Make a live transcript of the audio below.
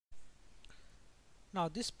Now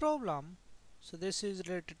this problem, so this is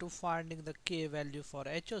related to finding the K value for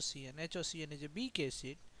HOCN. HOCN is a weak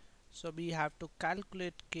acid, so we have to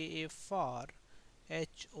calculate Ka for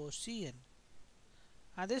HOCN.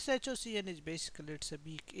 And this HOCN is basically it's a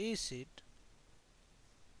weak acid.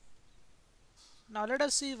 Now let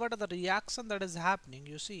us see what are the reaction that is happening.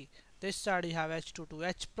 You see, this side you have H2 to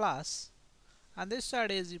H plus, and this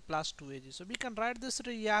side Ag plus 2Ag. So we can write this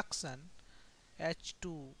reaction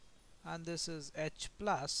H2, and this is H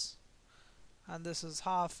plus, and this is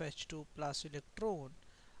half H2 plus electron,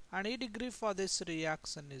 and E degree for this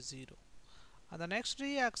reaction is 0. And the next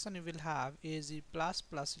reaction you will have Ag plus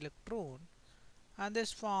plus electron, and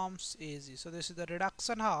this forms Ag. So this is the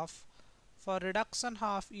reduction half. For reduction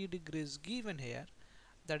half, E degree is given here,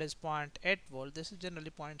 that is 0.8 volt. This is generally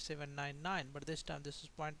 0.799, but this time this is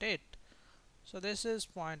 0.8. So this is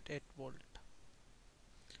 0.8 volt.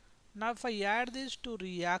 Now if I add these two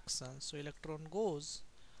reactions, so electron goes,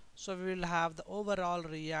 so we will have the overall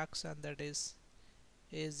reaction, that is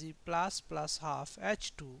Ag plus plus half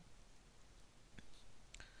H2,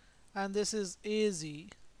 and this is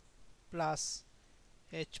Ag plus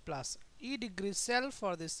H plus. E degree cell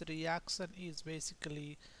for this reaction is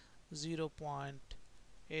basically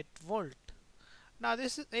 0.8 volt. Now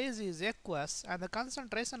this is Ag is aqueous, and the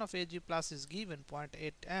concentration of Ag plus is given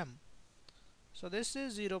 0.8 m. So this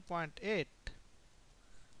is 0.8,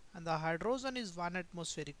 and the hydrogen is 1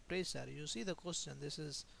 atmospheric pressure. You see the question, this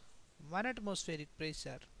is 1 atmospheric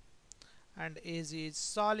pressure, and Ag is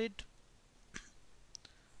solid,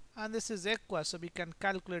 and this is aqueous, so we can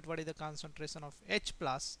calculate what is the concentration of H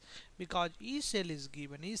plus, because E cell is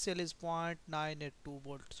given. E cell is 0.982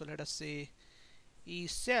 volt. So let us say E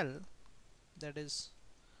cell, that is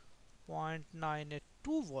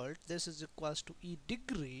 0.982 volt. This is equals to E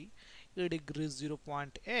degree. E degree is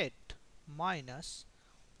 0.8 minus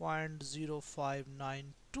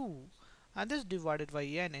 0.0592, and this divided by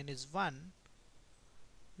n. N is 1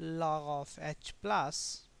 log of H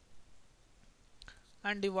plus,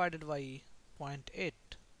 and divided by 0.8.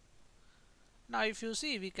 Now if you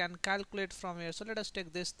see, we can calculate from here. So let us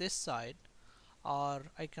take this side, or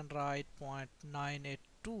I can write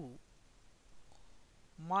 0.982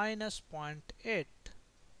 minus 0.8,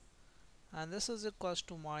 and this is equals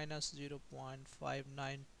to minus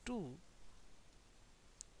 0.592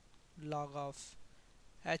 log of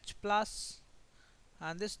H plus,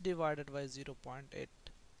 and this divided by 0.8.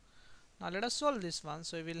 Now let us solve this one.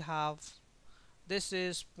 So we will have, this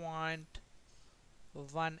is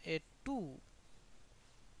 0.182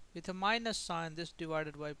 with a minus sign, this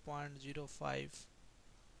divided by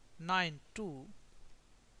 0.0592.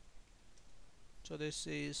 So this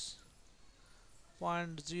is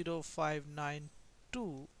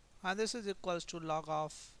 0.0592, and this is equals to log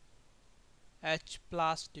of H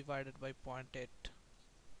plus divided by 0.8.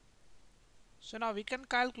 So now we can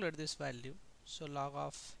calculate this value. So log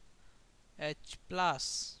of H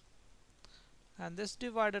plus, and this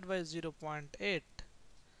divided by 0.8,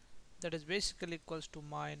 that is basically equals to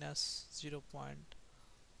minus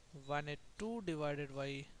 0.182 divided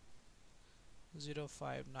by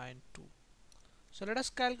 0.592. So let us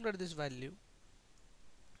calculate this value.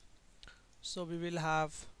 So we will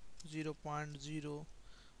have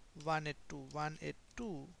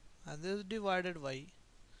 0.0182, and this is divided by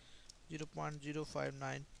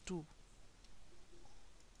 0.0592.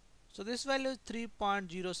 So this value is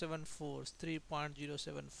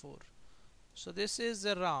 3.074. So this is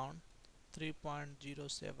around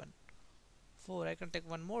 3.074. I can take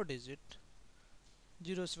one more digit,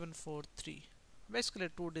 0743. Basically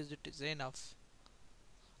 2 digit is enough.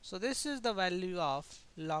 So this is the value of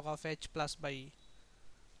log of H plus by E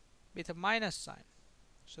with a minus sign.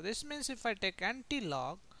 So this means if I take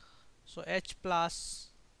anti-log, so H plus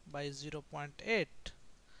by 0.8,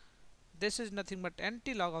 this is nothing but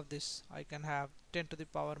anti-log of this. I can have 10 to the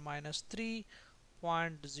power minus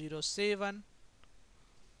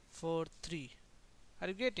 3.0743. Are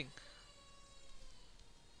you getting?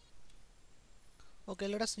 Okay,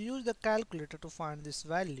 let us use the calculator to find this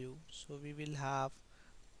value. So we will have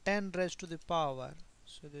 10 raised to the power,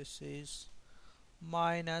 so this is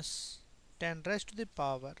minus 10 raised to the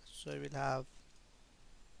power, so I will have,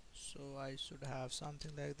 so I should have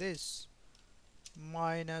something like this,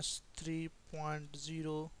 minus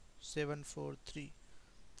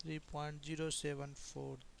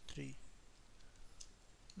 3.0743.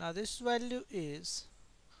 Now this value is,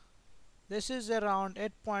 this is around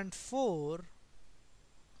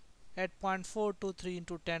 8.423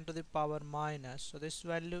 into 10 to the power minus, so this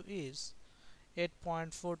value is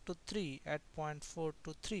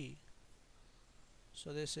 8.423.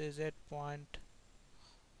 So this is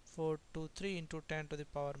 423 into 10 to the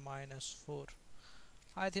power minus 4.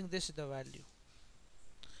 I think this is the value.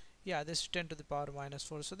 Yeah, this is 10 to the power minus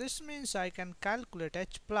 4. So this means I can calculate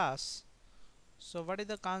H plus. So what is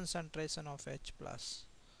the concentration of H plus?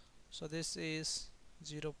 So this is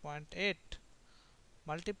 0.8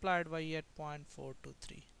 multiplied by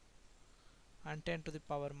 8.423 and 10 to the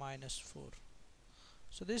power minus 4.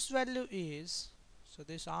 So this value is, so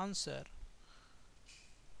this answer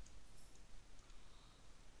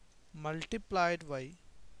multiplied by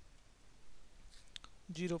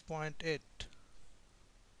 0.8.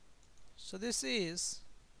 So this is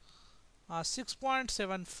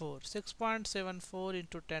 6.74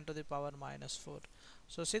 into 10 to the power minus 4.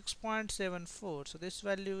 So 6.74, so this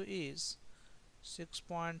value is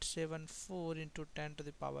 6.74 into 10 to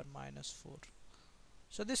the power minus 4.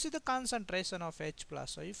 So this is the concentration of H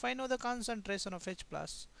plus. So if I know the concentration of H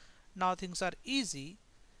plus, now things are easy.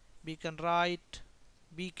 We can write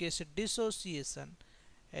B case dissociation,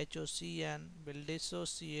 HOCN will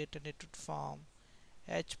dissociate and it would form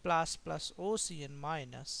H plus plus OCN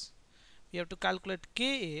minus. We have to calculate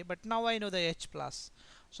Ka, but now I know the H plus.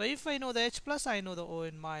 So if I know the H plus, I know the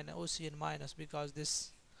ON minus, OCN minus, because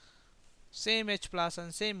this same H plus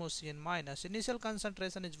and same OCN minus. Initial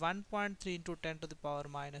concentration is 1.3 into 10 to the power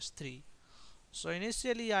minus 3. So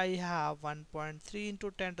initially I have 1.3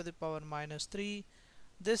 into 10 to the power minus 3.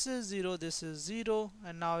 This is 0, this is 0,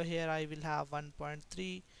 and now here I will have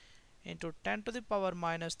 1.3 into 10 to the power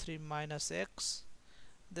minus 3 minus x.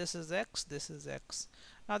 This is x, this is x.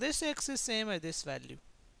 Now this x is same as this value,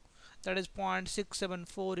 that is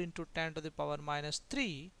 0.674 into 10 to the power minus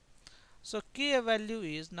 3. So k value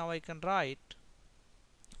is, now I can write,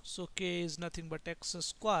 so k is nothing but x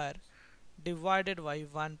square divided by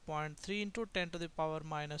 1.3 into 10 to the power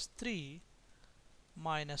minus 3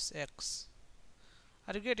 minus x.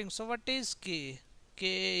 Are you getting? So what is k?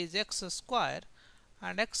 K is x square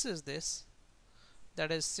and x is this,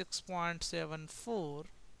 that is 6.74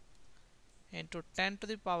 into 10 to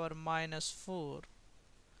the power minus 4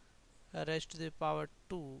 raised to the power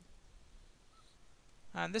 2,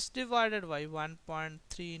 and this divided by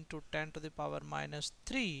 1.3 into 10 to the power minus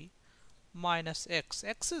 3 minus x.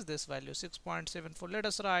 X is this value 6.74. Let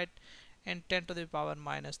us write in 10 to the power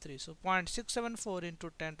minus 3. So 0.674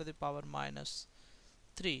 into 10 to the power minus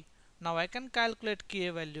 3. Now I can calculate k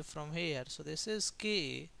value from here. So this is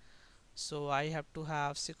k. So I have to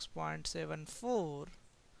have 6.74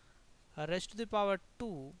 raised to the power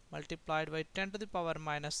 2 multiplied by 10 to the power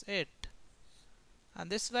minus 8,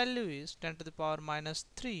 and this value is 10 to the power minus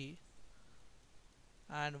 3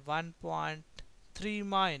 and 1.3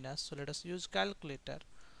 minus, so let us use calculator,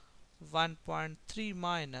 1.3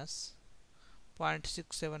 minus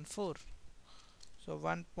 0.674. So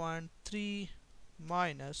 1.3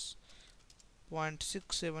 minus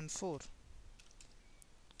 0.674.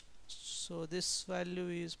 So this value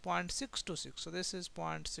is 0.626. So this is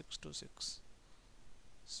 0.626.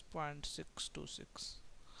 0.626.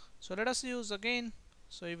 So let us use again.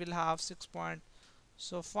 So we will have 6.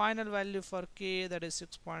 So final value for k, that is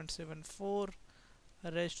 6.74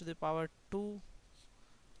 raised to the power 2.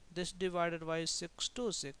 This divided by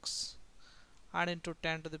 626 and into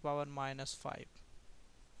 10 to the power minus 5.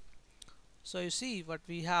 So you see what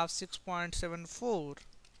we have, 6.74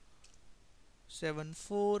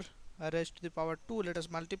 raised to the power 2. Let us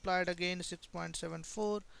multiply it again,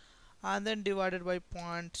 6.74 and then divided by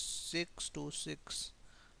 0.626,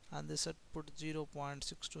 and this would put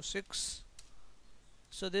 0.626.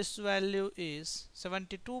 So this value is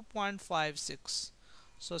 72.56.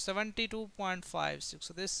 So 72.56.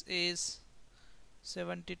 So this is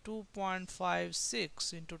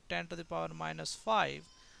 72.56 into 10 to the power minus 5.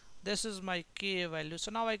 This is my k value.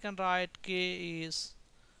 So now I can write k is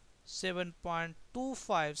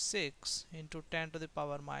 7.256 into 10 to the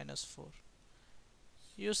power minus 4.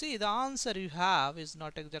 You see, the answer you have is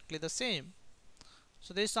not exactly the same.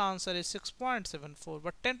 So this answer is 6.74,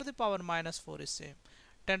 but 10 to the power minus 4 is same.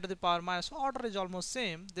 10 to the power minus 4 order is almost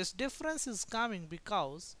same. This difference is coming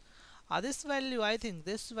because this value, I think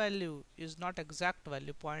this value is not exact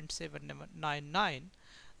value, 0.799.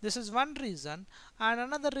 This is one reason, and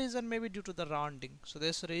another reason may be due to the rounding. So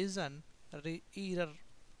this reason either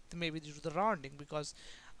may be due to the rounding, because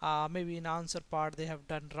maybe in answer part they have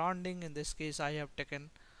done rounding. In this case I have taken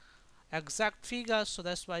exact figures, so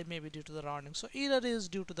that's why maybe due to the rounding. So either is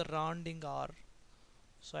due to the rounding, or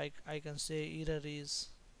so I can say either is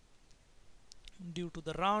due to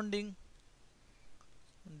the rounding,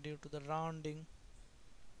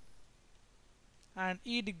 and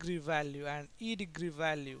e degree value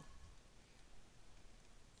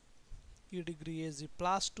E degree Az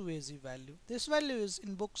plus 2 Az value. This value is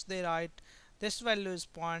in books they write this value is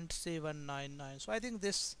 0.799. So I think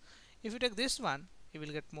this, if you take this one, you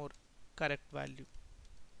will get more correct value.